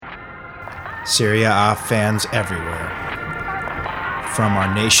Serie A fans everywhere, from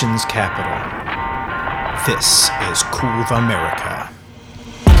our nation's capital, this is Curva America.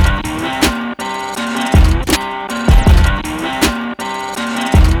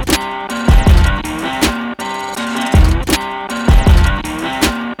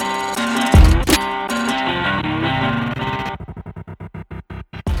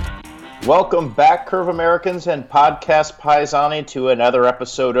 Welcome back, Curve Americans and Podcast Paisani, to another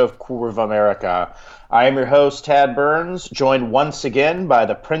episode of Curve America. I am your host, Tad Burns, joined once again by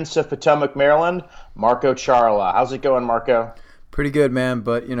the Prince of Potomac, Maryland, Marco Charla. How's it going, Marco? Pretty good, man,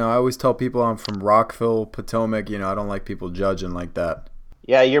 but, I always tell people I'm from Rockville, Potomac. I don't like people judging like that.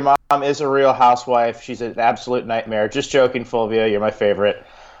 Yeah, your mom is a real housewife. She's an absolute nightmare. Just joking, Fulvia. You're my favorite.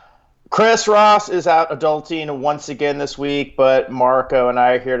 Chris Ross is out adulting once again this week, but Marco and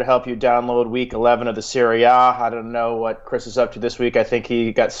I are here to help you download Week 11 of the Serie A. I don't know what Chris is up to this week. I think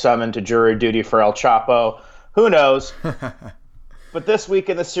he got summoned to jury duty for El Chapo. Who knows? But this week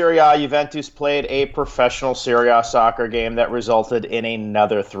in the Serie A, Juventus played a professional Serie A soccer game that resulted in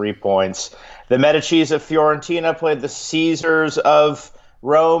another 3 points. The Medicis of Fiorentina played the Caesars of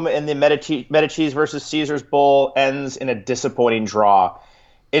Rome, and the Medicis versus Caesars Bowl ends in a disappointing draw.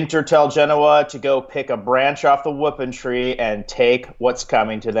 Inter tell Genoa to go pick a branch off the whooping tree and take what's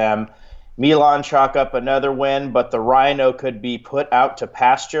coming to them. Milan chalk up another win, but the Rhino could be put out to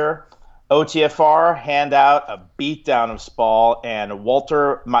pasture. OTFR hand out a beatdown of Spal, and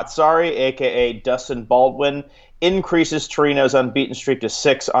Walter Mazzari, a.k.a. Dustin Baldwin, increases Torino's unbeaten streak to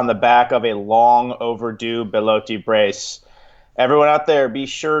 6 on the back of a long overdue Belotti brace. Everyone out there, be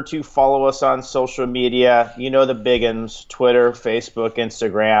sure to follow us on social media. You know the big uns, Twitter, Facebook,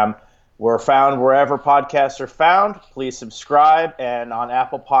 Instagram. We're found wherever podcasts are found. Please subscribe. And on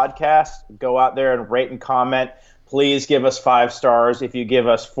Apple Podcasts, go out there and rate and comment. Please give us 5 stars. If you give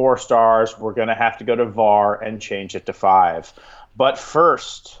us 4 stars, we're going to have to go to VAR and change it to 5. But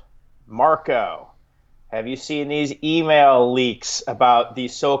first, Marco, have you seen these email leaks about the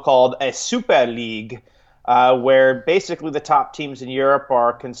so-called Super League? Where basically the top teams in Europe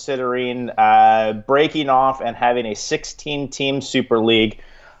are considering breaking off and having a 16-team Super League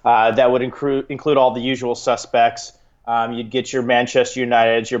that would include all the usual suspects. You'd get your Manchester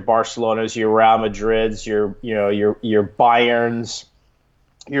Uniteds, your Barcelonas, your Real Madrids, your Bayerns,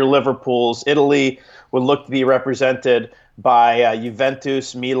 your Liverpools. Italy would look to be represented by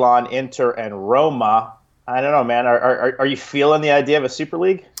Juventus, Milan, Inter, and Roma. I don't know, man. Are you feeling the idea of a Super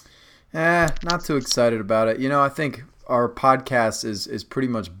League? Not too excited about it. I think our podcast is pretty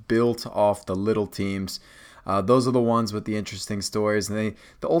much built off the little teams. Those are the ones with the interesting stories, and they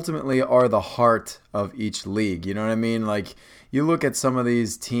ultimately are the heart of each league. You know what I mean? Like, you look at some of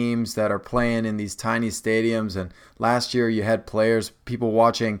these teams that are playing in these tiny stadiums, and last year you had people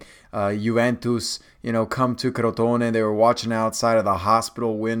watching Juventus, come to Crotone. They were watching outside of the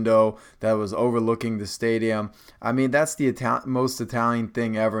hospital window that was overlooking the stadium. I mean, that's the most Italian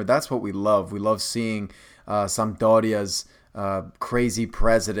thing ever. That's what we love. We love seeing Sampdoria's crazy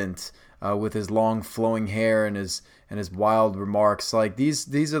president with his long flowing hair and his wild remarks. Like,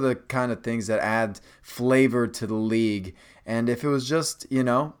 these are the kind of things that add flavor to the league. And if it was just,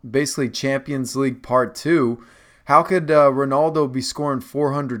 basically Champions League Part 2, how could Ronaldo be scoring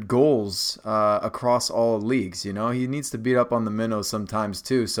 400 goals across all leagues? He needs to beat up on the minnows sometimes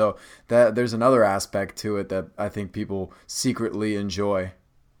too. So there's another aspect to it that I think people secretly enjoy.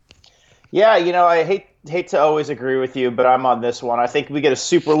 Yeah, I hate to always agree with you, but I'm on this one. I think we get a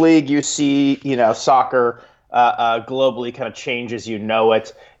Super League. You see, soccer globally kind of change as you know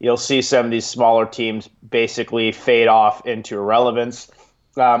it. You'll see some of these smaller teams basically fade off into irrelevance.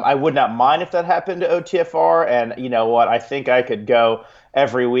 I would not mind if that happened to OTFR, and you know what? I think I could go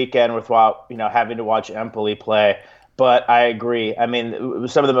every weekend without having to watch Empoli play. But I agree. I mean,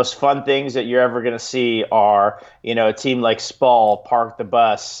 some of the most fun things that you're ever going to see are, a team like Spal park the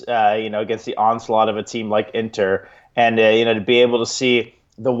bus, against the onslaught of a team like Inter, and to be able to see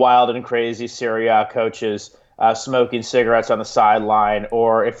the wild and crazy Serie A coaches smoking cigarettes on the sideline,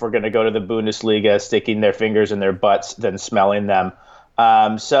 or if we're going to go to the Bundesliga, sticking their fingers in their butts, then smelling them.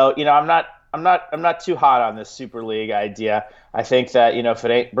 So I'm not too hot on this Super League idea. I think that if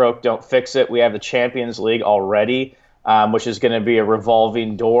it ain't broke, don't fix it. We have the Champions League already, which is going to be a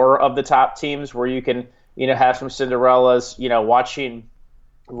revolving door of the top teams where you can have some Cinderellas. Watching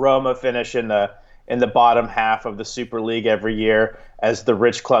Roma finish in the bottom half of the Super League every year as the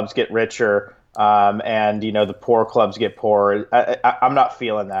rich clubs get richer. And the poor clubs get poorer. I'm not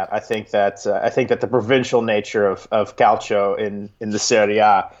feeling that. I think that the provincial nature of Calcio in the Serie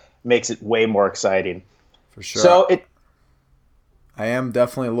A makes it way more exciting. For sure. So I am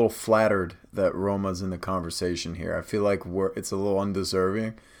definitely a little flattered that Roma's in the conversation here. I feel like it's a little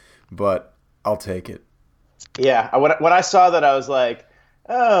undeserving, but I'll take it. Yeah, when I saw that, I was like,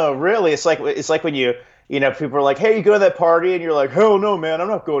 oh, really? It's like when people are like, hey, you go to that party, and you're like, hell no, man, I'm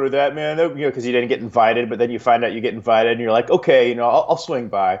not going to that, man. Because you didn't get invited, but then you find out you get invited, and you're like, okay, I'll swing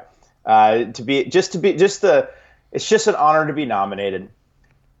by. It's just an honor to be nominated.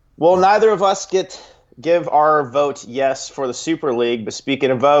 Well, neither of us give our vote yes for the Super League, but speaking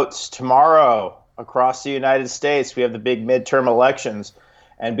of votes, tomorrow across the United States, we have the big midterm elections,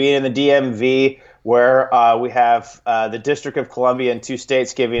 and being in the DMV, where we have the District of Columbia and 2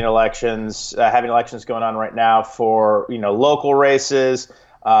 states having elections going on right now for local races,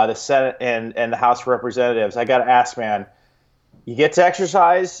 the Senate and the House of Representatives. I got to ask, man, you get to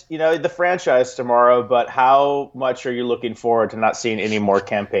exercise, the franchise tomorrow, but how much are you looking forward to not seeing any more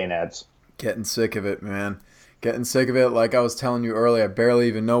campaign ads? Getting sick of it, man. Getting sick of it. Like I was telling you earlier, I barely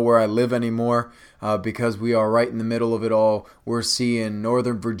even know where I live anymore because we are right in the middle of it all. We're seeing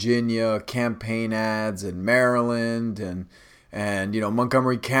Northern Virginia campaign ads and Maryland and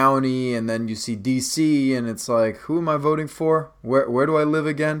Montgomery County, and then you see D.C. and it's like, who am I voting for? Where do I live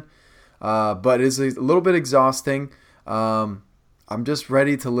again? But it's a little bit exhausting. I'm just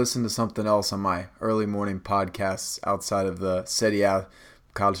ready to listen to something else on my early morning podcasts outside of the Serie A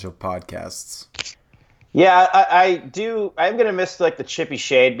Calcio podcasts. Yeah, I do. I'm going to miss the chippy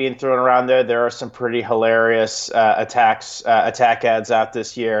shade being thrown around there. There are some pretty hilarious attack ads out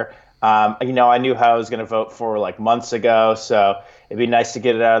this year. I knew how I was going to vote for months ago, so it'd be nice to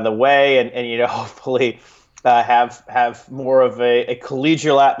get it out of the way and hopefully have more of a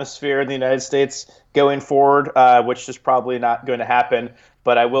collegial atmosphere in the United States going forward, which is probably not going to happen.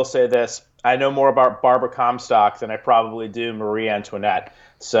 But I will say this. I know more about Barbara Comstock than I probably do Marie Antoinette.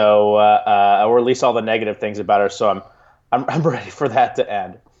 So, or at least all the negative things about her. So I'm ready for that to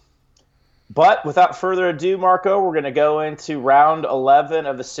end. But without further ado, Marco, we're going to go into round 11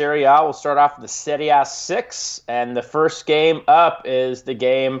 of the Serie A. We'll start off with the Serie A 6, and the first game up is the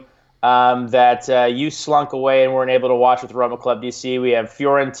game that you slunk away and weren't able to watch with Roma Club DC. We have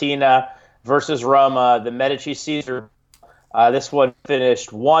Fiorentina versus Roma, the Medici Caesar. This one finished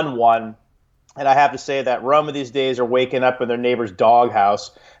 1-1. And I have to say that Roma these days are waking up in their neighbor's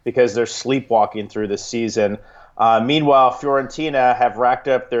doghouse because they're sleepwalking through the season. Meanwhile, Fiorentina have racked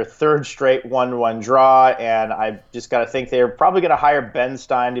up their third straight 1-1 draw, and I just got to think they're probably going to hire Ben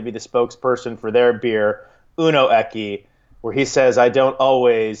Stein to be the spokesperson for their beer, Uno Ecce, where he says, I don't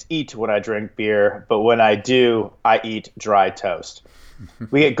always eat when I drink beer, but when I do, I eat dry toast.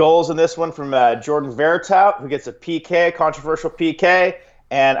 We get goals in this one from Jordan Vertout, who gets a PK, controversial PK,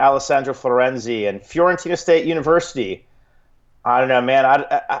 and Alessandro Florenzi. And Fiorentina State University, I don't know, man.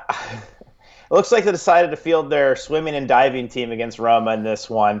 It looks like they decided to field their swimming and diving team against Roma in this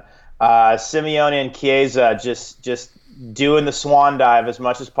one. Simeone and Chiesa just doing the swan dive as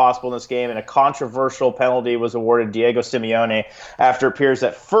much as possible in this game, and a controversial penalty was awarded Diego Simeone after it appears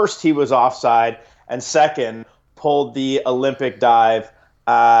that first he was offside and second pulled the Olympic dive.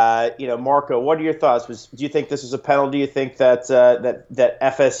 Marco, what are your thoughts? Do you think this is a penalty? Do you think that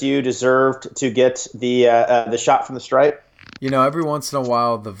FSU deserved to get the shot from the stripe? Every once in a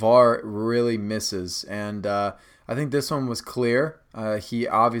while the VAR really misses, and I think this one was clear. He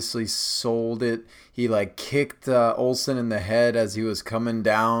obviously sold it. He kicked Olsen in the head as he was coming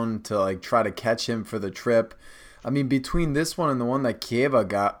down to try to catch him for the trip. I mean, between this one and the one that Chiesa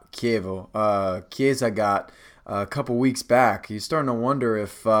got a couple weeks back, you're starting to wonder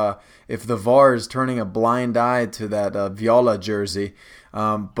if the VAR is turning a blind eye to that Viola jersey.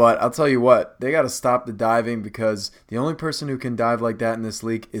 But I'll tell you what, they got to stop the diving, because the only person who can dive like that in this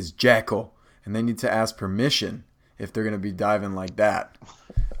league is Jekyll, and they need to ask permission if they're going to be diving like that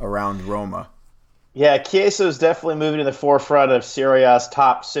around Roma. Yeah, Chiesa is definitely moving to the forefront of Serie A's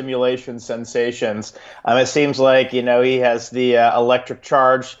top simulation sensations. It seems like he has the electric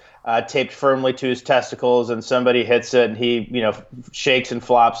charge taped firmly to his testicles, and somebody hits it, and he shakes and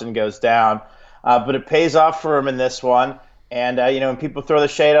flops and goes down. But it pays off for him in this one. And when people throw the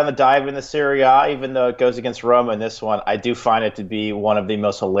shade on the dive in the Serie A, even though it goes against Roma in this one, I do find it to be one of the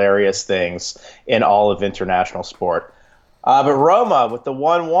most hilarious things in all of international sport. But Roma with the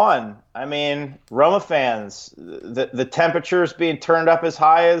 1-1. I mean, Roma fans, the temperature is being turned up as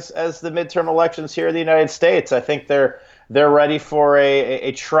high as the midterm elections here in the United States. I think they're ready for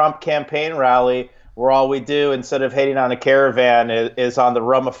a Trump campaign rally where all we do, instead of hating on a caravan, is on the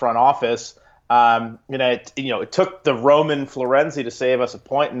Roma front office. It took the Roman Florenzi to save us a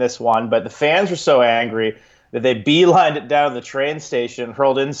point in this one, but the fans were so angry that they beelined it down to the train station,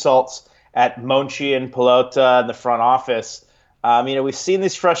 hurled insults at Monchi and Pelota in the front office. We've seen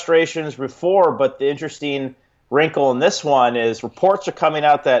these frustrations before, but the interesting wrinkle in this one is reports are coming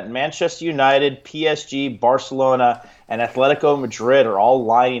out that Manchester United, PSG, Barcelona, and Atletico Madrid are all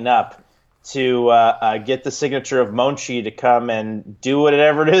lining up to get the signature of Monchi to come and do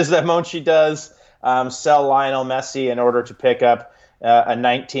whatever it is that Monchi does, sell Lionel Messi in order to pick up a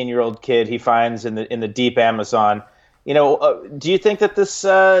 19-year-old kid he finds in the deep Amazon. Do you think that this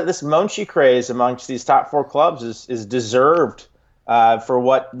Monchi craze amongst these top four clubs is deserved for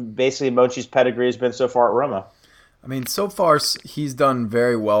what basically Monchi's pedigree has been so far at Roma? I mean, so far he's done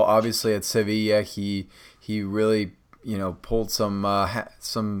very well. Obviously, at Sevilla, he really pulled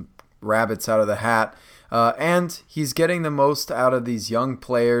some rabbits out of the hat, and he's getting the most out of these young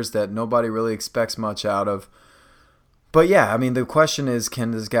players that nobody really expects much out of. But yeah, I mean, the question is,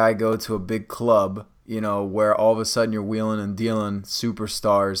 can this guy go to a big club? Where all of a sudden you're wheeling and dealing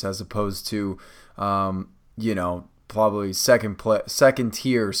superstars as opposed to, probably second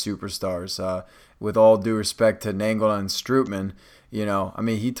tier superstars. With all due respect to Nainggolan and Strootman,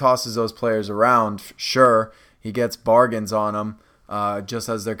 he tosses those players around. Sure, he gets bargains on them just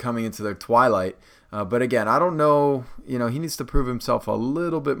as they're coming into their twilight. But again, I don't know. He needs to prove himself a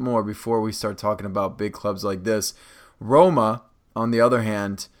little bit more before we start talking about big clubs like this. Roma, on the other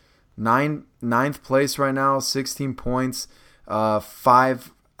hand, ninth place right now, 16 points,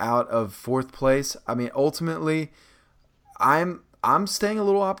 5 out of fourth place. I mean, ultimately, I'm staying a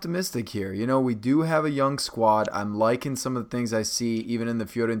little optimistic here. We do have a young squad. I'm liking some of the things I see, even in the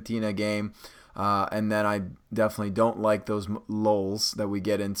Fiorentina game. And then I definitely don't like those lulls that we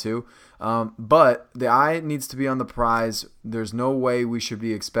get into. But the eye needs to be on the prize. There's no way we should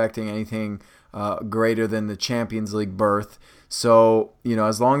be expecting anything greater than the Champions League berth. So,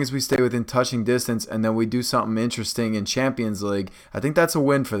 as long as we stay within touching distance and then we do something interesting in Champions League, I think that's a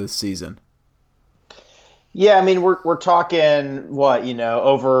win for this season. Yeah, I mean, we're talking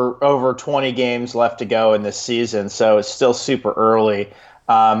over 20 games left to go in this season, so it's still super early.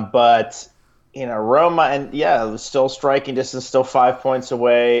 But Roma, and still striking distance, still 5 points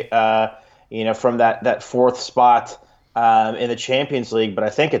away, from that fourth spot in the Champions League. But I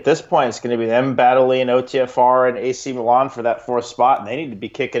think at this point it's going to be them battling OTFR and AC Milan for that fourth spot, and they need to be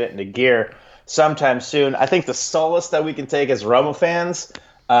kicking it into gear sometime soon. I think the solace that we can take as Roma fans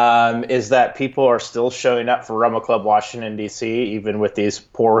is that people are still showing up for Roma Club Washington, D.C., even with these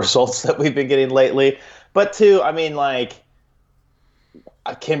poor results that we've been getting lately. But two, I mean,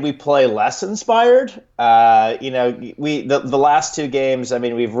 can we play less inspired? The last two games, I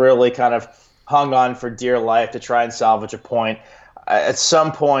mean, we've really kind of hung on for dear life to try and salvage a point. At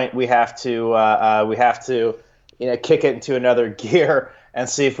some point, we have to kick it into another gear and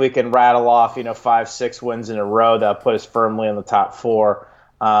see if we can rattle off 5-6 wins in a row that'll put us firmly in the top four.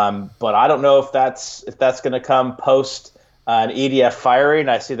 But I don't know if that's going to come post an EDF firing.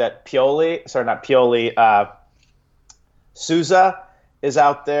 I see that Sousa is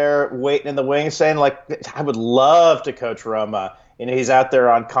out there waiting in the wings, saying I would love to coach Roma. He's out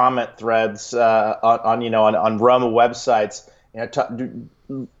there on comment threads on Roma websites,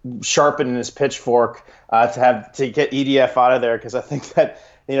 sharpening his pitchfork to get EDF out of there, because I think that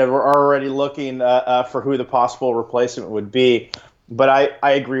we're already looking for who the possible replacement would be. But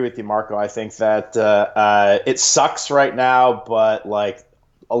I agree with you, Marco. I think that it sucks right now, but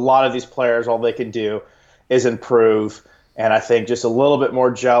a lot of these players, all they can do is improve. And I think just a little bit more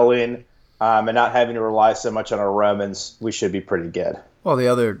gelling and not having to rely so much on our Romans, we should be pretty good. Well, the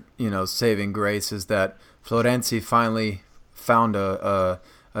other saving grace is that Florenzi finally found a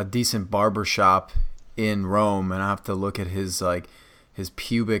decent barber shop in Rome, and I have to look at his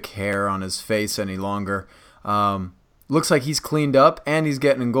pubic hair on his face any longer. Looks like he's cleaned up and he's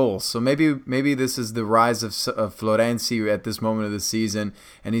getting goals. So maybe this is the rise of Florenzi at this moment of the season,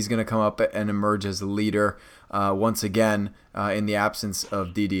 and he's going to come up and emerge as a leader once again in the absence of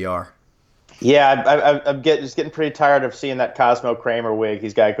DDR. Yeah, I'm getting pretty tired of seeing that Cosmo Kramer wig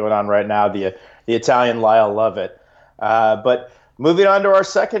he's got going on right now, the Italian Lyle Lovett. But moving on to our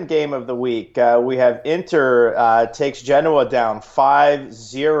second game of the week, we have Inter takes Genoa down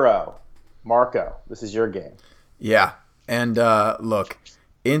 5-0. Marco, this is your game. Yeah, and look,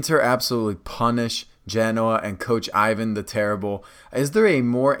 Inter absolutely punish Genoa and Coach Ivan the Terrible. Is there a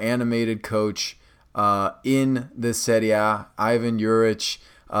more animated coach in the Serie A? Ivan Juric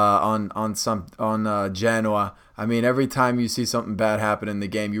on Genoa. I mean, every time you see something bad happen in the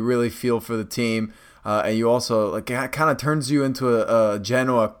game, you really feel for the team, and you also it kind of turns you into a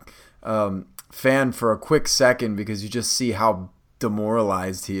Genoa fan for a quick second, because you just see how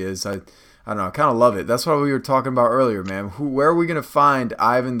demoralized he is. I I don't know. I kind of love it. That's what we were talking about earlier, man. Where are we going to find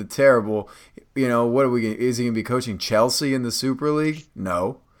Ivan the Terrible? What are we? Is he going to be coaching Chelsea in the Super League?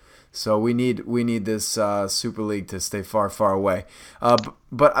 No. So we need this Super League to stay far, far away.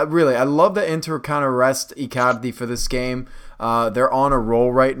 But I love that Inter kind of rest Icardi for this game. They're on a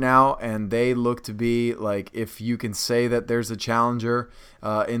roll right now, and they look to be like, if you can say that there's a challenger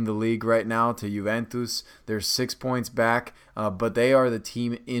in the league right now to Juventus. They're 6 points back, but they are the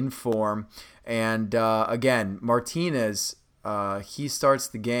team in form. And again, Martinez, he starts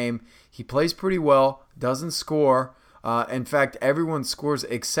the game. He plays pretty well, doesn't score. In fact, everyone scores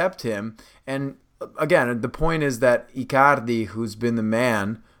except him. And again, the point is that Icardi, who's been the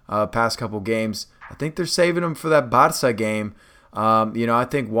man past couple games, I think they're saving him for that Barca game. I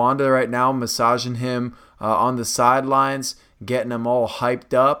think Wanda right now massaging him on the sidelines, getting him all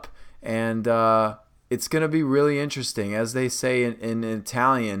hyped up. And it's going to be really interesting. As they say in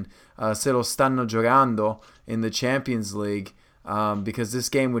Italian, se lo stanno giocando in the Champions League. Because this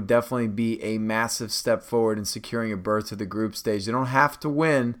game would definitely be a massive step forward in securing a berth to the group stage. They don't have to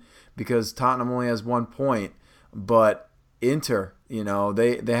win because Tottenham only has 1 point, but Inter,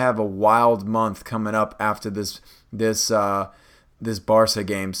 they have a wild month coming up after this Barca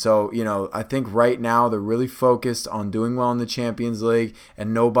game. So, I think right now they're really focused on doing well in the Champions League,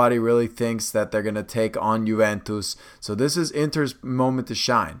 and nobody really thinks that they're going to take on Juventus. So this is Inter's moment to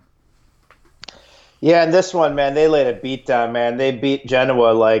shine. Yeah, and this one, man, they laid a beat down, man. They beat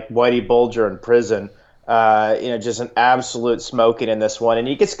Genoa like Whitey Bulger in prison. Just an absolute smoking in this one. And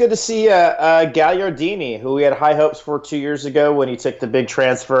it's good to see Gagliardini, who we had high hopes for 2 years ago when he took the big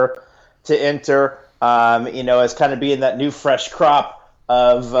transfer to Inter, as kind of being that new fresh crop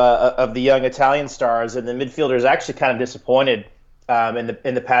of the young Italian stars. And the midfielder is actually kind of disappointed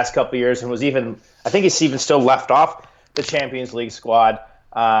in the past couple of years, and was even, I think he's even still left off the Champions League squad.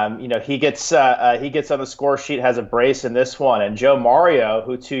 He gets on the score sheet, has a brace in this one, and Joe Mario,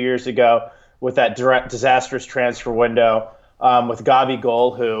 who 2 years ago with that disastrous transfer window with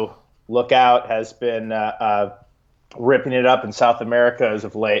Gabigol, who look out, has been ripping it up in South America as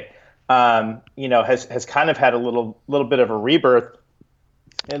of late. Has kind of had a little bit of a rebirth.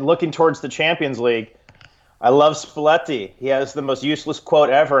 And looking towards the Champions League, I love Spalletti. He has the most useless quote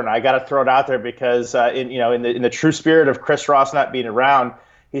ever, and I got to throw it out there because, in the true spirit of Chris Ross not being around,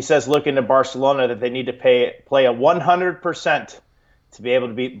 he says, look into Barcelona, that they need to play a 100% to be able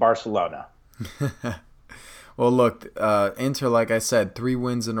to beat Barcelona. Well, look, Inter, like I said, 3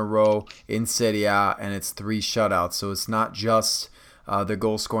 wins in a row in Serie A, and it's 3 shutouts. So it's not just the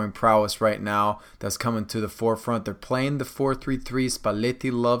goal-scoring prowess right now that's coming to the forefront. They're playing the 4-3-3.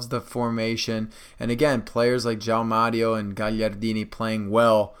 Spalletti loves the formation. And again, players like João Mario and Gagliardini playing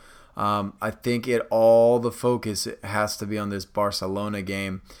well. I think all the focus has to be on this Barcelona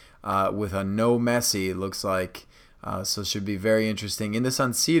game with a no Messi, it looks like. So it should be very interesting. In the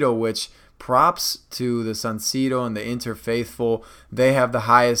San Siro, which props to the San Siro and the Inter faithful. They have the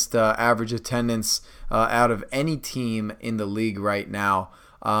highest average attendance out of any team in the league right now.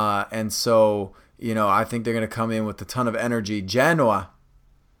 And so, I think they're going to come in with a ton of energy. Genoa,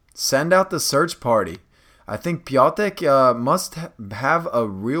 send out the search party. I think Piatek must have a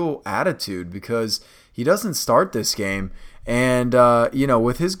real attitude because he doesn't start this game. And,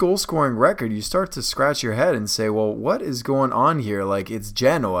 with his goal-scoring record, you start to scratch your head and say, well, what is going on here? Like, it's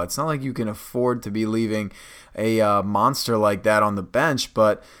Genoa. It's not like you can afford to be leaving a monster like that on the bench.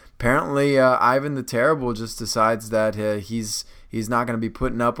 But apparently Ivan the Terrible just decides that he's not going to be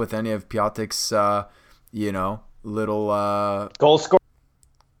putting up with any of Piatek's, little... goal score.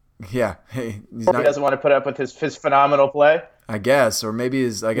 Yeah. He doesn't want to put up with his phenomenal play. I guess, or maybe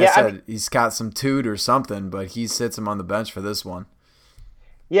he's got some toot or something, but he sits him on the bench for this one.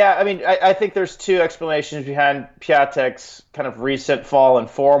 Yeah, I think there's 2 explanations behind Piatek's kind of recent fall in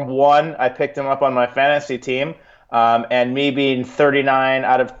form. One, I picked him up on my fantasy team, and me being 39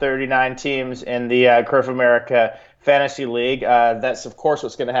 out of 39 teams in the Curve America Fantasy League, that's of course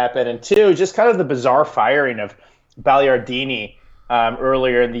what's going to happen. And 2, just kind of the bizarre firing of Gagliardini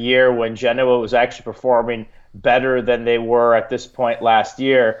earlier in the year when Genoa was actually performing better than they were at this point last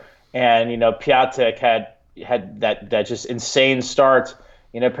year. And, Piatek had that just insane start.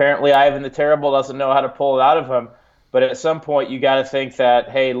 Apparently Ivan the Terrible doesn't know how to pull it out of him. But at some point you got to think that,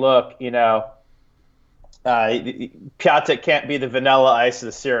 hey, look, Piatek can't be the vanilla ice of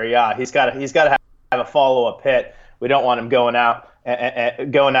the Serie A. He's got to have a follow-up hit. We don't want him going out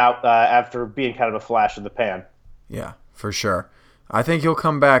after being kind of a flash in the pan. Yeah, for sure. I think he'll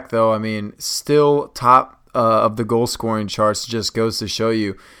come back, though. Still top of the goal scoring charts, just goes to show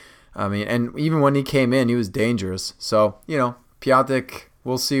you. And even when he came in, he was dangerous. So, Piatek,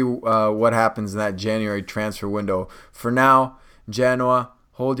 We'll see what happens in that January transfer window. For now, Genoa,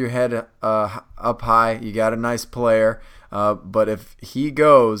 hold your head up high. You got a nice player. But if he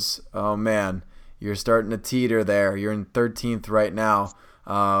goes, oh man, you're starting to teeter there. You're in 13th right now.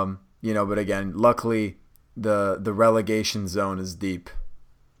 But again, luckily the relegation zone is deep.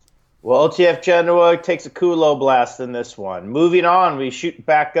 Well, OTF Genoa takes a culo blast in this one. Moving on, we shoot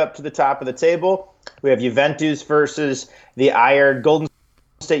back up to the top of the table. We have Juventus versus the Golden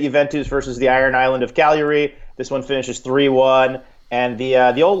State Juventus versus the Iron Island of Cagliari. This one finishes 3-1. And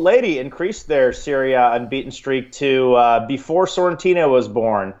the old lady increased their Serie A unbeaten streak to before Sorrentino was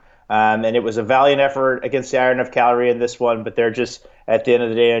born. And it was a valiant effort against the Iron of Cagliari in this one, but they're just, at the end of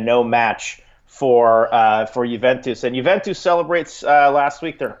the day, no match for Juventus. And Juventus celebrates last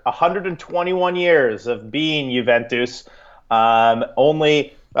week their 121 years of being Juventus.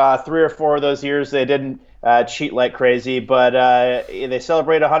 Only 3 or 4 of those years they didn't cheat like crazy, but they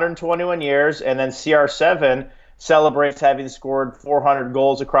celebrate 121 years, and then CR7 celebrates having scored 400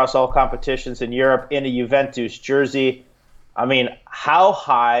 goals across all competitions in Europe in a Juventus jersey. I mean, how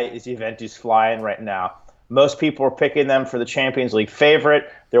high is Juventus flying right now? Most people are picking them for the Champions League favorite.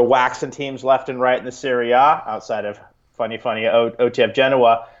 They're waxing teams left and right in the Serie A, outside of funny OTF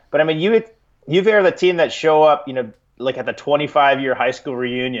Genoa. But I mean, Juve are the team that show up, like at the 25-year high school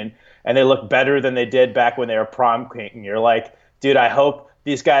reunion, and they look better than they did back when they were prom king. You're like, dude, I hope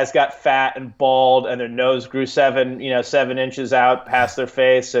these guys got fat and bald and their nose grew 7 inches out past their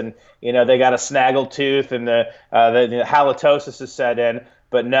face, and they got a snaggle tooth and the halitosis is set in.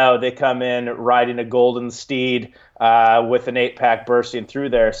 But no, they come in riding a golden steed with an 8-pack bursting through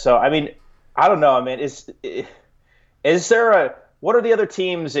there. So I mean, I don't know. I mean, is there what are the other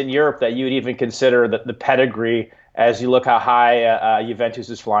teams in Europe that you would even consider the pedigree as you look how high Juventus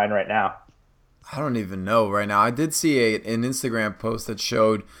is flying right now? I don't even know right now. I did see an Instagram post that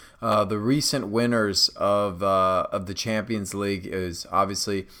showed the recent winners of the Champions League is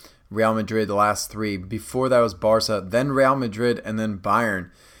obviously Real Madrid, the last 3. Before that was Barca, then Real Madrid, and then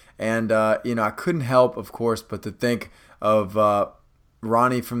Bayern. And, I couldn't help, of course, but to think of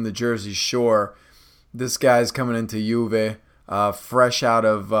Ronnie from the Jersey Shore. This guy's coming into Juve, fresh out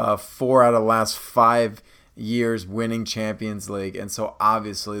of 4 out of the last 5 years winning Champions League, and so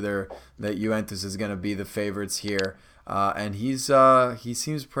obviously that Juventus is going to be the favorites here, and he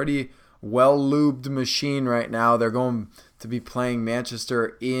seems pretty well-lubed machine right now. They're going to be playing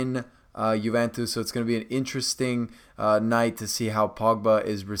Manchester in Juventus, so it's going to be an interesting night to see how Pogba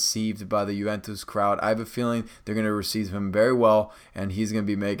is received by the Juventus crowd. I have a feeling they're going to receive him very well, and he's going to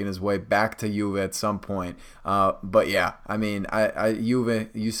be making his way back to Juve at some point. But yeah, I mean, Juve,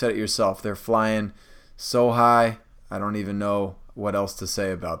 you said it yourself, they're flying so high, I don't even know what else to say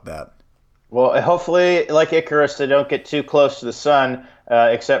about that. Well, hopefully, like Icarus, they don't get too close to the sun,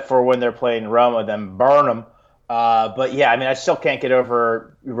 except for when they're playing Roma, then burn them. But yeah, I mean, I still can't get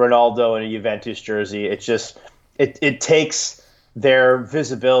over Ronaldo in a Juventus jersey. It's just, it takes their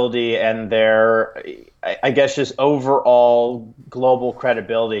visibility and their, I guess, just overall global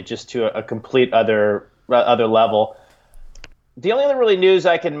credibility just to a complete other level. The only other really news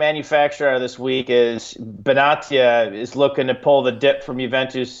I can manufacture out of this week is Benatia is looking to pull the dip from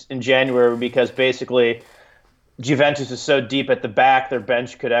Juventus in January because basically Juventus is so deep at the back, their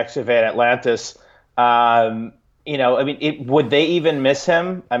bench could excavate Atlantis. Would they even miss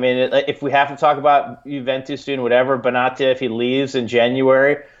him? I mean, if we have to talk about Juventus doing whatever, Benatia, if he leaves in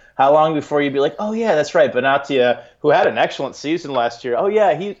January, how long before you'd be like, oh yeah, that's right, Benatia, who had an excellent season last year. Oh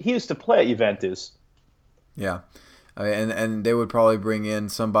yeah, he used to play at Juventus. Yeah. And they would probably bring in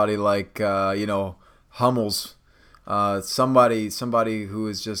somebody like Hummels, somebody who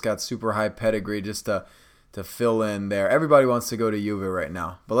has just got super high pedigree just to fill in there. Everybody wants to go to Juve right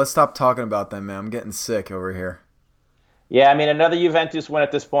now, but let's stop talking about them, man. I'm getting sick over here. Yeah, I mean, another Juventus win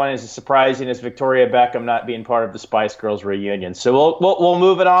at this point is as surprising as Victoria Beckham not being part of the Spice Girls reunion. So we'll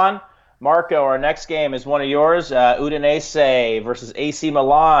move it on. Marco, our next game is one of yours. Udinese versus AC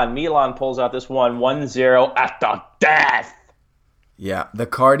Milan. Milan pulls out this one 1-0 at the death. Yeah, the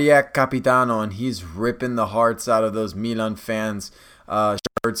cardiac capitano, and he's ripping the hearts out of those Milan fans'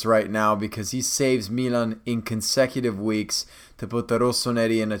 shirts right now because he saves Milan in consecutive weeks to put the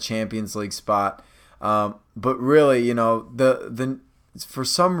Rossoneri in a Champions League spot. But really, for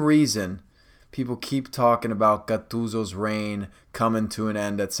some reason, people keep talking about Gattuso's reign coming to an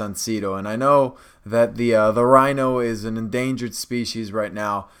end at San Siro, and I know that the rhino is an endangered species right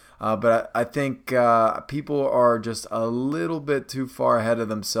now, But I think people are just a little bit too far ahead of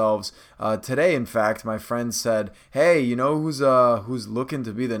themselves. Today, in fact, my friend said, "Hey, you know who's looking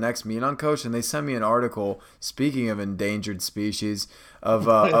to be the next Milan coach?" And they sent me an article. Speaking of endangered species, of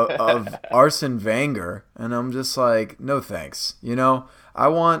Arsene Wenger, and I'm just like, no thanks. I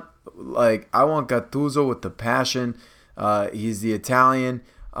want Gattuso with the passion. He's the Italian.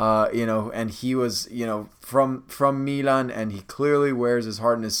 And he was, from Milan, and he clearly wears his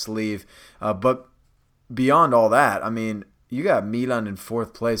heart in his sleeve. But beyond all that, I mean, you got Milan in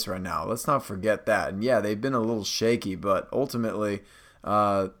 4th place right now. Let's not forget that. And yeah, they've been a little shaky, but ultimately, they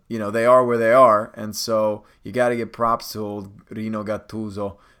are where they are. And so you got to give props to old Rino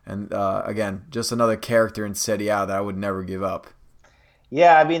Gattuso. And again, just another character in Serie A that I would never give up.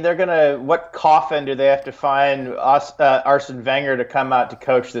 Yeah, I mean, what coffin do they have to find Arsene Wenger to come out to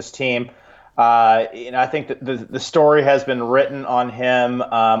coach this team? I think that the story has been written on him.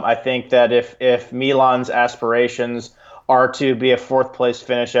 I think that if Milan's aspirations are to be a 4th place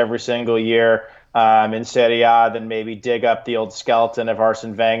finish every single year in Serie A, then maybe dig up the old skeleton of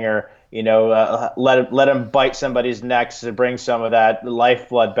Arsene Wenger, let him bite somebody's necks to bring some of that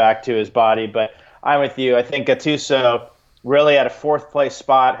lifeblood back to his body. But I'm with you. I think Gattuso, really at a 4th place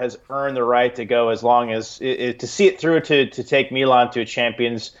spot, has earned the right to go as long as to see it through to take Milan to a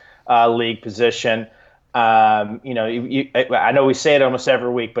Champions League position. I know we say it almost every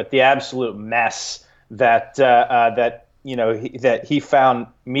week, but the absolute mess that he found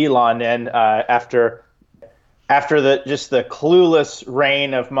Milan in after the clueless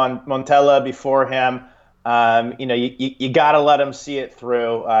reign of Montella before him. You got to let him see it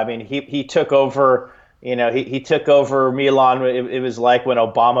through. I mean, he took over. He took over Milan. It was like when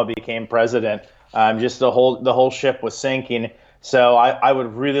Obama became president. Just the whole ship was sinking. So I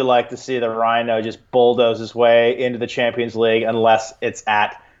would really like to see the Rhino just bulldoze his way into the Champions League, unless it's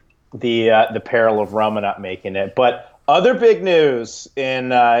at the peril of Roma not making it. But other big news in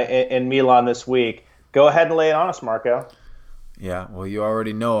Milan this week. Go ahead and lay it on us, Marco. Yeah, well, you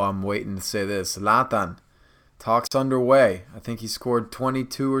already know I'm waiting to say this. Zlatan. Talks underway. I think he scored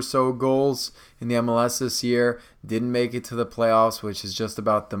 22 or so goals in the MLS this year. Didn't make it to the playoffs, which is just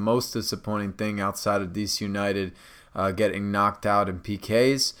about the most disappointing thing outside of DC United getting knocked out in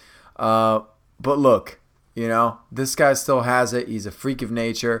PKs. But look, this guy still has it. He's a freak of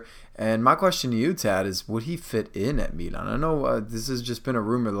nature. And my question to you, Tad, is would he fit in at Milan? I know this has just been a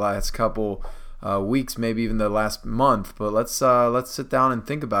rumor the last couple weeks, maybe even the last month, but let's sit down and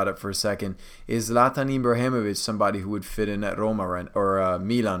think about it for a second. Is Zlatan Ibrahimovic somebody who would fit in at Roma or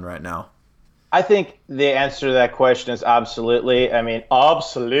Milan right now? I think the answer to that question is absolutely. I mean,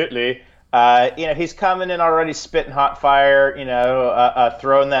 absolutely. He's coming in already spitting hot fire,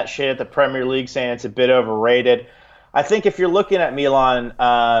 throwing that shit at the Premier League, saying it's a bit overrated. I think if you're looking at Milan,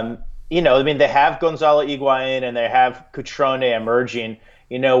 they have Gonzalo Higuain and they have Cutrone emerging.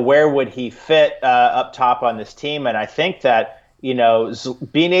 Where would he fit up top on this team? And I think that,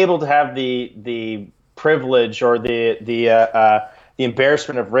 being able to have the privilege or the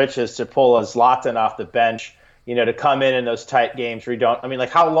embarrassment of riches to pull a Zlatan off the bench, to come in those tight games where you don't. I mean,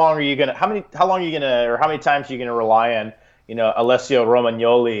 like, how many times are you gonna rely on, Alessio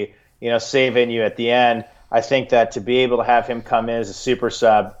Romagnoli, saving you at the end? I think that to be able to have him come in as a super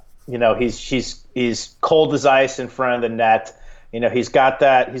sub, he's cold as ice in front of the net. He's got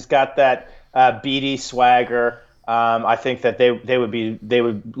that beady swagger. I think that they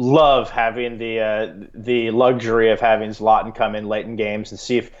would love having the luxury of having Zlatan come in late in games and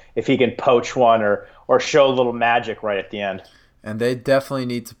see if he can poach one or show a little magic right at the end. And they definitely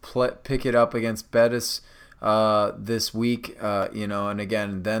need to pick it up against Betis this week, and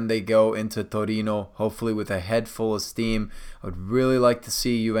again, then they go into Torino, hopefully with a head full of steam. I would really like to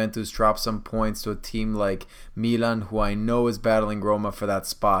see Juventus drop some points to a team like Milan, who I know is battling Roma for that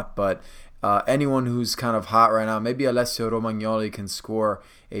spot, but anyone who's kind of hot right now, maybe Alessio Romagnoli can score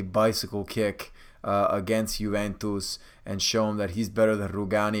a bicycle kick against Juventus and show him that he's better than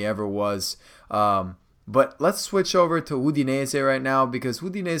Rugani ever was. But let's switch over to Udinese right now, because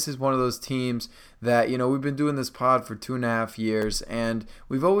Udinese is one of those teams that, we've been doing this pod for 2.5 years, and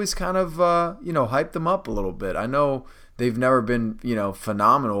we've always kind of, hyped them up a little bit. I know they've never been,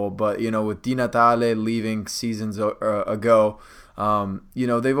 phenomenal, but, with Di Natale leaving seasons ago,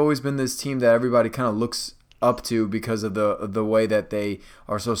 they've always been this team that everybody kind of looks up to because of the way that they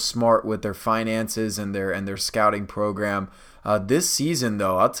are so smart with their finances and their scouting program. This season,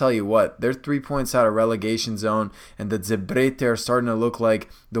 though, I'll tell you what, they're 3 points out of relegation zone, and the Zebrete are starting to look like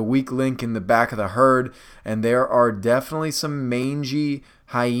the weak link in the back of the herd, and there are definitely some mangy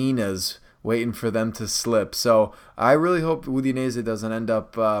hyenas waiting for them to slip. So I really hope Udinese doesn't end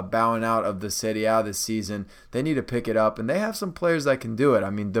up bowing out of the Serie A this season. They need to pick it up, and they have some players that can do it. I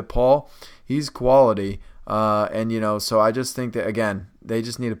mean, DePaul, he's quality. And, so I just think that, again, they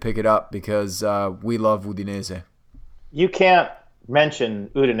just need to pick it up because we love Udinese. You can't mention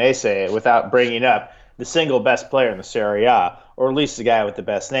Udinese without bringing up the single best player in the Serie A, or at least the guy with the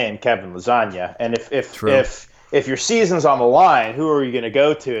best name, Kevin Lasagna. And if your season's on the line, who are you going to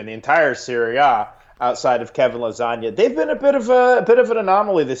go to in the entire Serie A outside of Kevin Lasagna? They've been a bit of an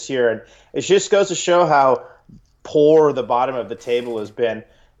anomaly this year, and it just goes to show how poor the bottom of the table has been.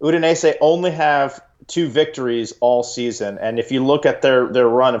 Udinese only have 2 victories all season, and if you look at their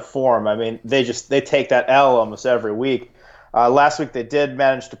run of form, I mean, they take that L almost every week. Last week they did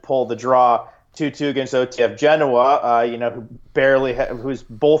manage to pull the draw 2-2 against OTF Genoa, whose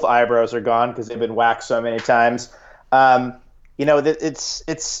both eyebrows are gone because they've been whacked so many times. It's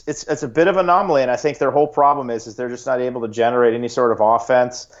a bit of an anomaly, and I think their whole problem is they're just not able to generate any sort of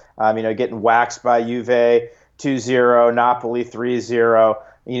offense. Getting waxed by Juve 2-0, Napoli 3-0.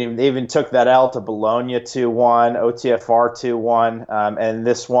 They even took that L to Bologna 2-1, OTFR 2-1, and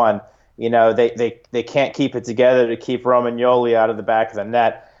this one, they can't keep it together to keep Romagnoli out of the back of the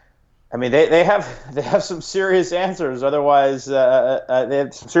net. I mean, they have some serious answers. Otherwise, they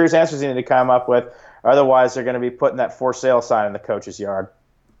have some serious answers they need to come up with. Otherwise, they're going to be putting that for sale sign in the coach's yard.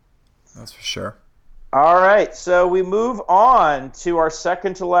 That's for sure. All right, so we move on to our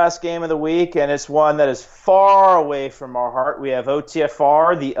second to last game of the week, and it's one that is far away from our heart. We have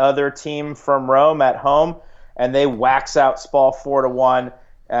OTFR, the other team from Rome, at home, and they wax out Spal 4-1.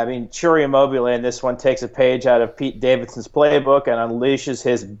 I mean, Ciro Immobile in this one takes a page out of Pete Davidson's playbook and unleashes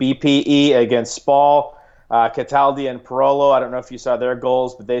his BPE against Spal. Cataldi and Parolo, I don't know if you saw their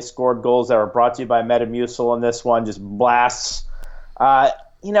goals, but they scored goals that were brought to you by Metamucil in this one, just blasts.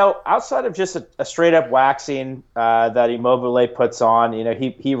 Outside of just a straight-up waxing that Immobile puts on,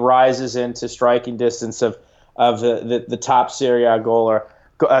 he rises into striking distance of the top Serie A goal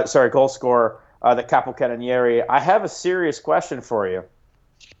scorer, the Capo Cannonieri. I have a serious question for you.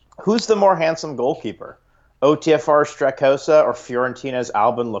 Who's the more handsome goalkeeper, OTFR Streccosa or Fiorentina's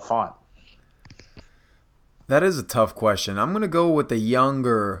Albin Lafont? That is a tough question. I'm going to go with the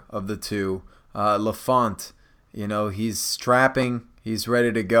younger of the two, Lafont. He's strapping. He's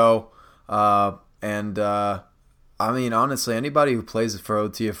ready to go. I mean, honestly, anybody who plays for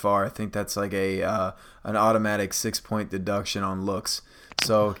OTFR, I think that's like an automatic 6-point deduction on looks.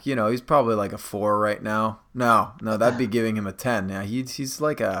 So, he's probably like a 4 right now. No, that'd be giving him a 10. Yeah, he's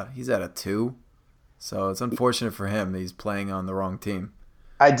at a 2. So it's unfortunate for him that he's playing on the wrong team.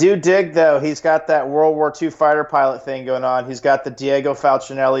 I do dig, though, he's got that World War II fighter pilot thing going on. He's got the Diego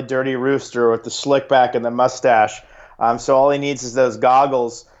Falcinelli dirty rooster with the slick back and the mustache. So all he needs is those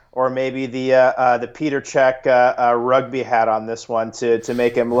goggles, or maybe the Peter Cech rugby hat on this one to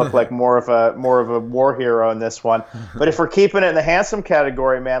make him look like more of a war hero in this one. But if we're keeping it in the handsome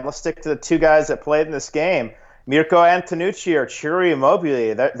category, man, let's stick to the 2 guys that played in this game, Mirko Antonucci or Ciro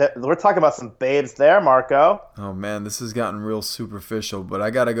Immobile. We're talking about some babes there, Marco. Oh man, this has gotten real superficial, but I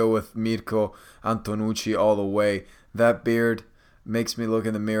gotta go with Mirko Antonucci all the way. That beard makes me look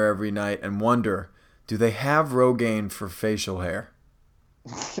in the mirror every night and wonder, do they have Rogaine for facial hair?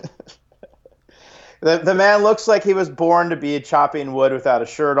 The man looks like he was born to be chopping wood without a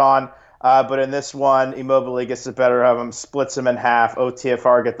shirt on, but in this one, Immobile gets the better of him, splits him in half.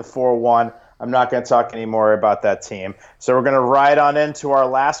 OTFR get the 4-1. I'm not going to talk anymore about that team. So we're going to ride on into our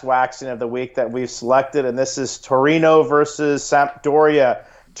last waxing of the week that we've selected, and this is Torino versus Sampdoria.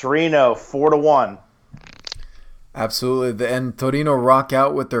 Torino, 4-1. Absolutely. And Torino rock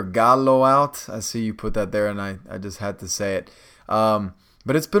out with their Gallo out. I see you put that there, and I just had to say it.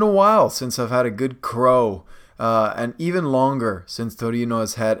 But it's been a while since I've had a good crow, and even longer since Torino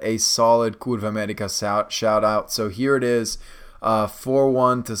has had a solid Curva America shout out. So here it is,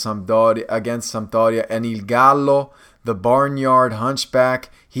 4-1 to Sampdoria against Sampdoria, and Il Gallo, the barnyard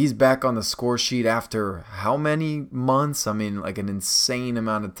hunchback, he's back on the score sheet after how many months? I mean, like an insane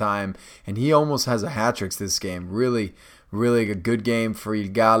amount of time, and he almost has a hat-trick this game. Really, really a good game for Il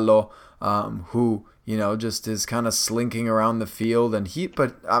Gallo, who just is kind of slinking around the field,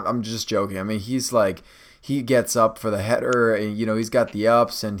 but I'm just joking. I mean, he gets up for the header, and, he's got the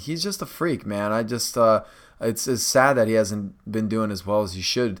ups, and he's just a freak, man. It's sad that he hasn't been doing as well as he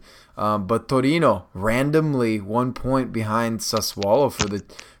should. But Torino randomly 1 point behind Sassuolo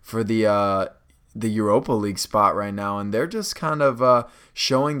for the Europa League spot right now, and they're just kind of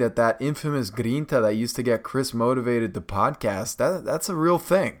showing that infamous grinta that used to get Chris motivated to podcast. That's a real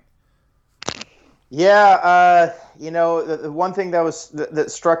thing. Yeah, the one thing that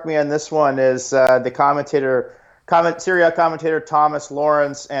struck me on this one is Serie A commentator Thomas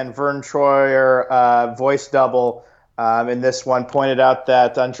Lawrence and Vern Troyer voice double in this one pointed out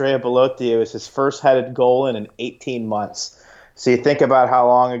that Andrea Belotti, it was his first headed goal in 18 months. So you think about how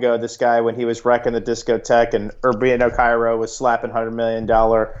long ago this guy, when he was wrecking the discotheque and Urbino Cairo was slapping $100 million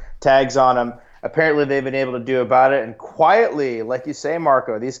tags on him. Apparently they've been able to do about it. And quietly, like you say,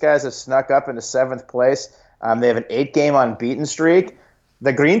 Marco, these guys have snuck up into 7th place. They have an 8-game unbeaten streak.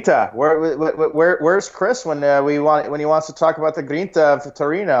 The Grinta, where's Chris when he wants to talk about the Grinta of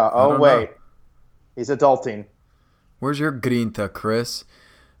Torino? Oh, wait. Know. He's adulting. Where's your Grinta, Chris?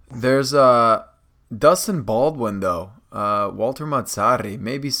 There's Dustin Baldwin, though. Walter Mazzarri,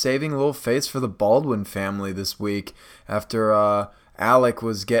 maybe saving a little face for the Baldwin family this week after Alec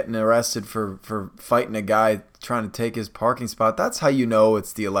was getting arrested for fighting a guy trying to take his parking spot. That's how you know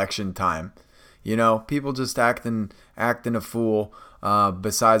it's the election time. You know, people just acting a fool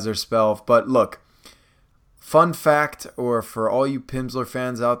besides their spell. But look, fun fact, or for all you Pimsleur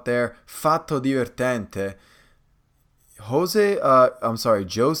fans out there, fatto divertente.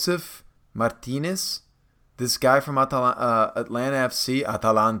 Joseph Martinez, this guy from Atlanta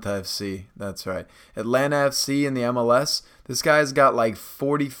FC, that's right. Atlanta FC in the MLS. This guy's got like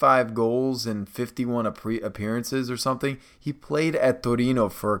 45 goals and 51 appearances or something. He played at Torino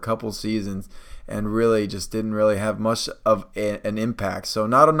for a couple seasons and really just didn't really have much of an impact. So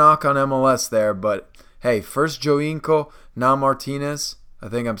not a knock on MLS there, but hey, first Joinko, now Martinez. I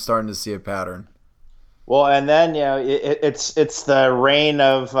think I'm starting to see a pattern. Well, and then it's the reign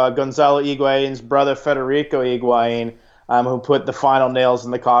of Gonzalo Higuain's brother Federico Higuain, who put the final nails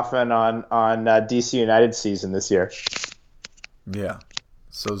in the coffin on DC United season this year. Yeah,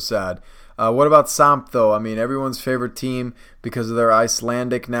 so sad. What about Samp, though? I mean, everyone's favorite team because of their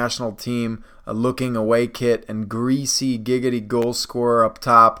Icelandic national team, a looking away kit, and greasy, giggity goal scorer up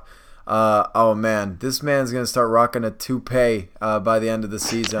top. Oh, man, this man's going to start rocking a toupee by the end of the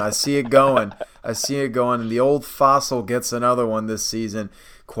season. I see it going. And the old fossil gets another one this season.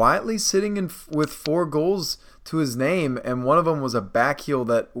 Quietly sitting with 4 goals to his name, and one of them was a back heel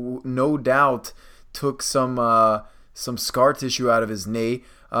that no doubt took some scar tissue out of his knee.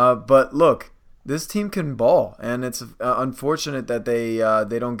 But look, this team can ball, and it's unfortunate that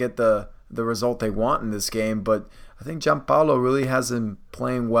they don't get the result they want in this game. But I think Gianpaolo really has him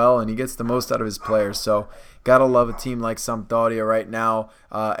playing well, and he gets the most out of his players. So gotta love a team like Sampdoria right now,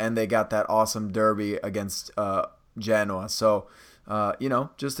 and they got that awesome derby against Genoa. So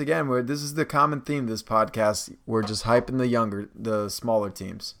just again, this is the common theme of this podcast. We're just hyping the smaller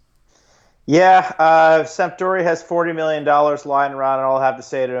teams. Yeah, Sampdoria has $40 million lying around, and all I have to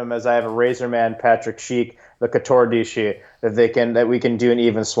say to him is I have a Razorman Patrick Schick, the Catordici, that we can do an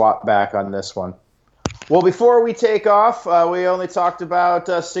even swap back on this one. Well, before we take off, we only talked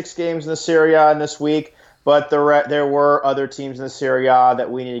about 6 games in the Serie A in this week, but there were other teams in the Serie A that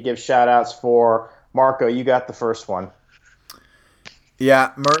we need to give shout-outs for. Marco, you got the first one.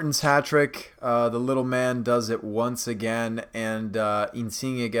 Yeah, Mertens hat-trick. The little man does it once again, and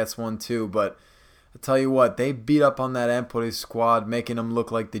Insigne gets one too. But I tell you what, they beat up on that Empoli squad, making them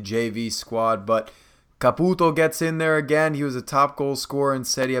look like the JV squad. But Caputo gets in there again. He was a top goal scorer in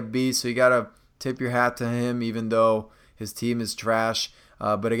Serie B, so you got to tip your hat to him, even though his team is trash.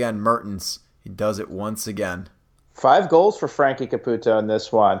 But again, Mertens, he does it once again. 5 goals for Frankie Caputo in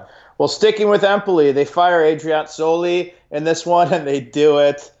this one. Well, sticking with Empoli, they fire Adrian Soli in this one, and they do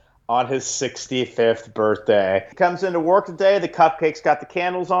it on his 65th birthday. He comes into work today. The cupcake's got the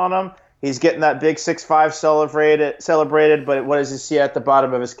candles on him. He's getting that big 6-5 celebrated, but what does he see at the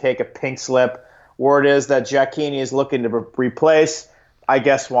bottom of his cake? A pink slip. Word is that Giacchini is looking to replace. I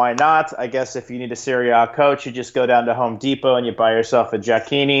guess why not? I guess if you need a Serie A coach, you just go down to Home Depot and you buy yourself a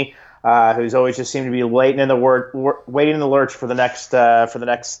Giacchini, who's always just seemed to be waiting in the lurch for the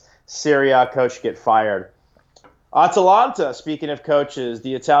next Serie A coach to get fired. Atalanta, speaking of coaches,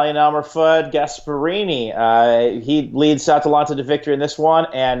 the Italian Elmer Fudd Gasparini, he leads Atalanta to victory in this one,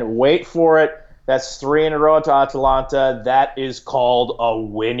 and wait for it, that's 3 in a row to Atalanta. That is called a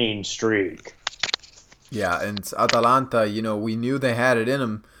winning streak. Yeah, and Atalanta, we knew they had it in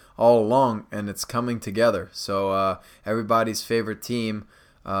them all along, and it's coming together. So everybody's favorite team,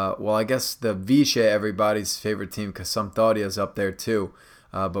 I guess the Vice everybody's favorite team, because Sampdoria is up there too.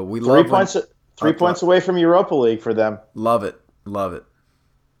 But we love 3 points away from Europa League for them. Love it.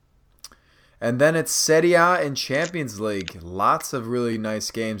 And then it's Serie A and Champions League. Lots of really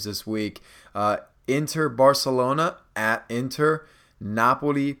nice games this week. Inter Barcelona at Inter,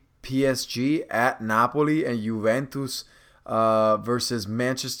 Napoli PSG at Napoli, and Juventus versus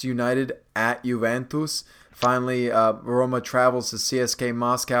Manchester United at Juventus. Finally, Roma travels to CSKA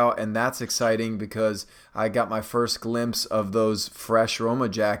Moscow, and that's exciting because I got my first glimpse of those fresh Roma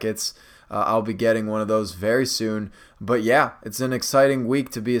jackets. I'll be getting one of those very soon. But yeah, it's an exciting week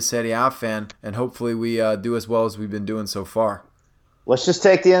to be a Serie A fan, and hopefully we do as well as we've been doing so far. Let's just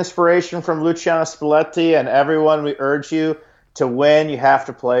take the inspiration from Luciano Spalletti, and everyone, we urge you to win, you have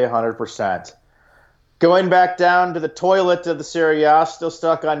to play 100%. Going back down to the toilet of the Serie A, still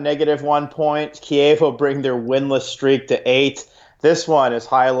stuck on -1 point. Chievo bring their winless streak to 8. This one is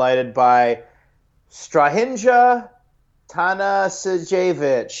highlighted by Strahinja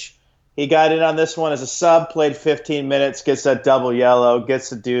Tanasijevic. He got in on this one as a sub, played 15 minutes, gets that double yellow,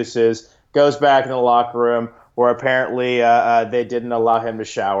 gets the deuces, goes back in the locker room where apparently they didn't allow him to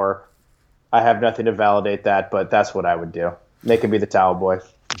shower. I have nothing to validate that, but that's what I would do. Make him be the towel boy.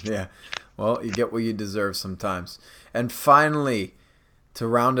 Yeah. Well, you get what you deserve sometimes. And finally, to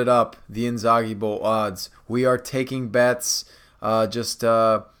round it up, the Inzaghi Bowl odds. We are taking bets. Just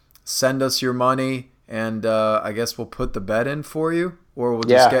send us your money, and I guess we'll put the bet in for you, or we'll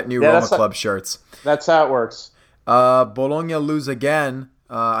just get new Roma Club shirts. That's how it works. Bologna lose again.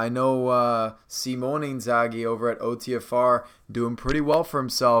 I know Simone Inzaghi over at OTFR doing pretty well for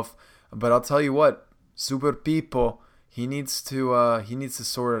himself, but I'll tell you what, Super Pippo, he needs to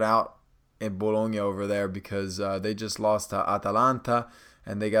sort it out in Bologna over there because they just lost to Atalanta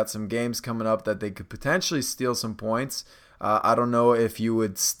and they got some games coming up that they could potentially steal some points. I don't know if you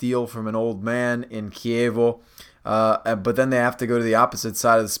would steal from an old man in Chievo, but then they have to go to the opposite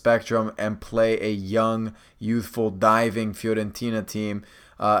side of the spectrum and play a young, youthful, diving Fiorentina team,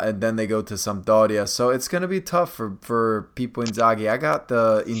 and then they go to Sampdoria. So it's going to be tough for Pippo Inzaghi. I got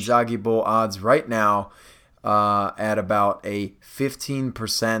the Inzaghi Bowl odds right now at about a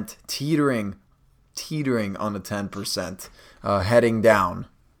 15%, teetering on the 10%, heading down.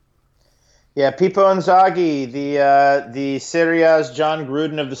 Yeah, Pippo Inzaghi, the Serie A's John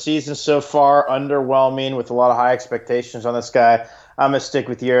Gruden of the season so far, underwhelming with a lot of high expectations on this guy. I'm gonna stick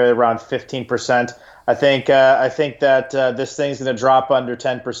with you around 15%. I think that this thing's gonna drop under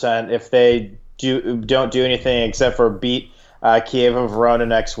 10% if they don't do anything except for beat Chievo Verona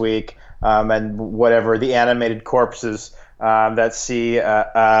next week. And whatever the animated corpses that see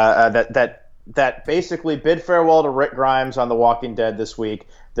that basically bid farewell to Rick Grimes on The Walking Dead this week,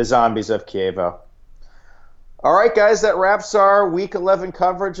 the zombies of Chievo. All right, guys, that wraps our Week 11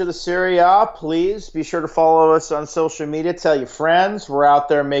 coverage of the Serie A. Please be sure to follow us on social media. Tell your friends. We're out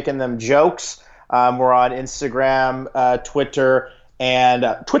there making them jokes. We're on Instagram, Twitter,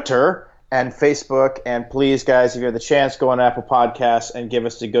 and Facebook. And please, guys, if you have the chance, go on Apple Podcasts and give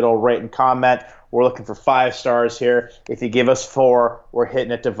us a good old rate and comment. We're looking for 5 stars here. If you give us 4, we're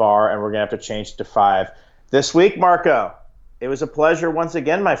hitting it to VAR, and we're going to have to change it to 5. This week, Marco, it was a pleasure once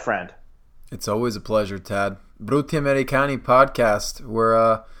again, my friend. It's always a pleasure, Tad. Brutti Americani podcast.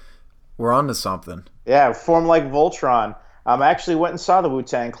 We're on to something. Yeah, formed like Voltron. I actually went and saw the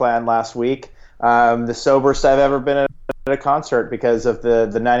Wu-Tang Clan last week. The soberest I've ever been at a concert because of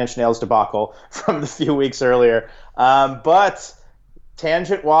the Nine Inch Nails debacle from the few weeks earlier. But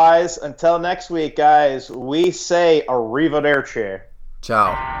tangent-wise, until next week, guys, we say arrivederci.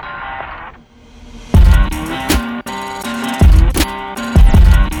 Ciao.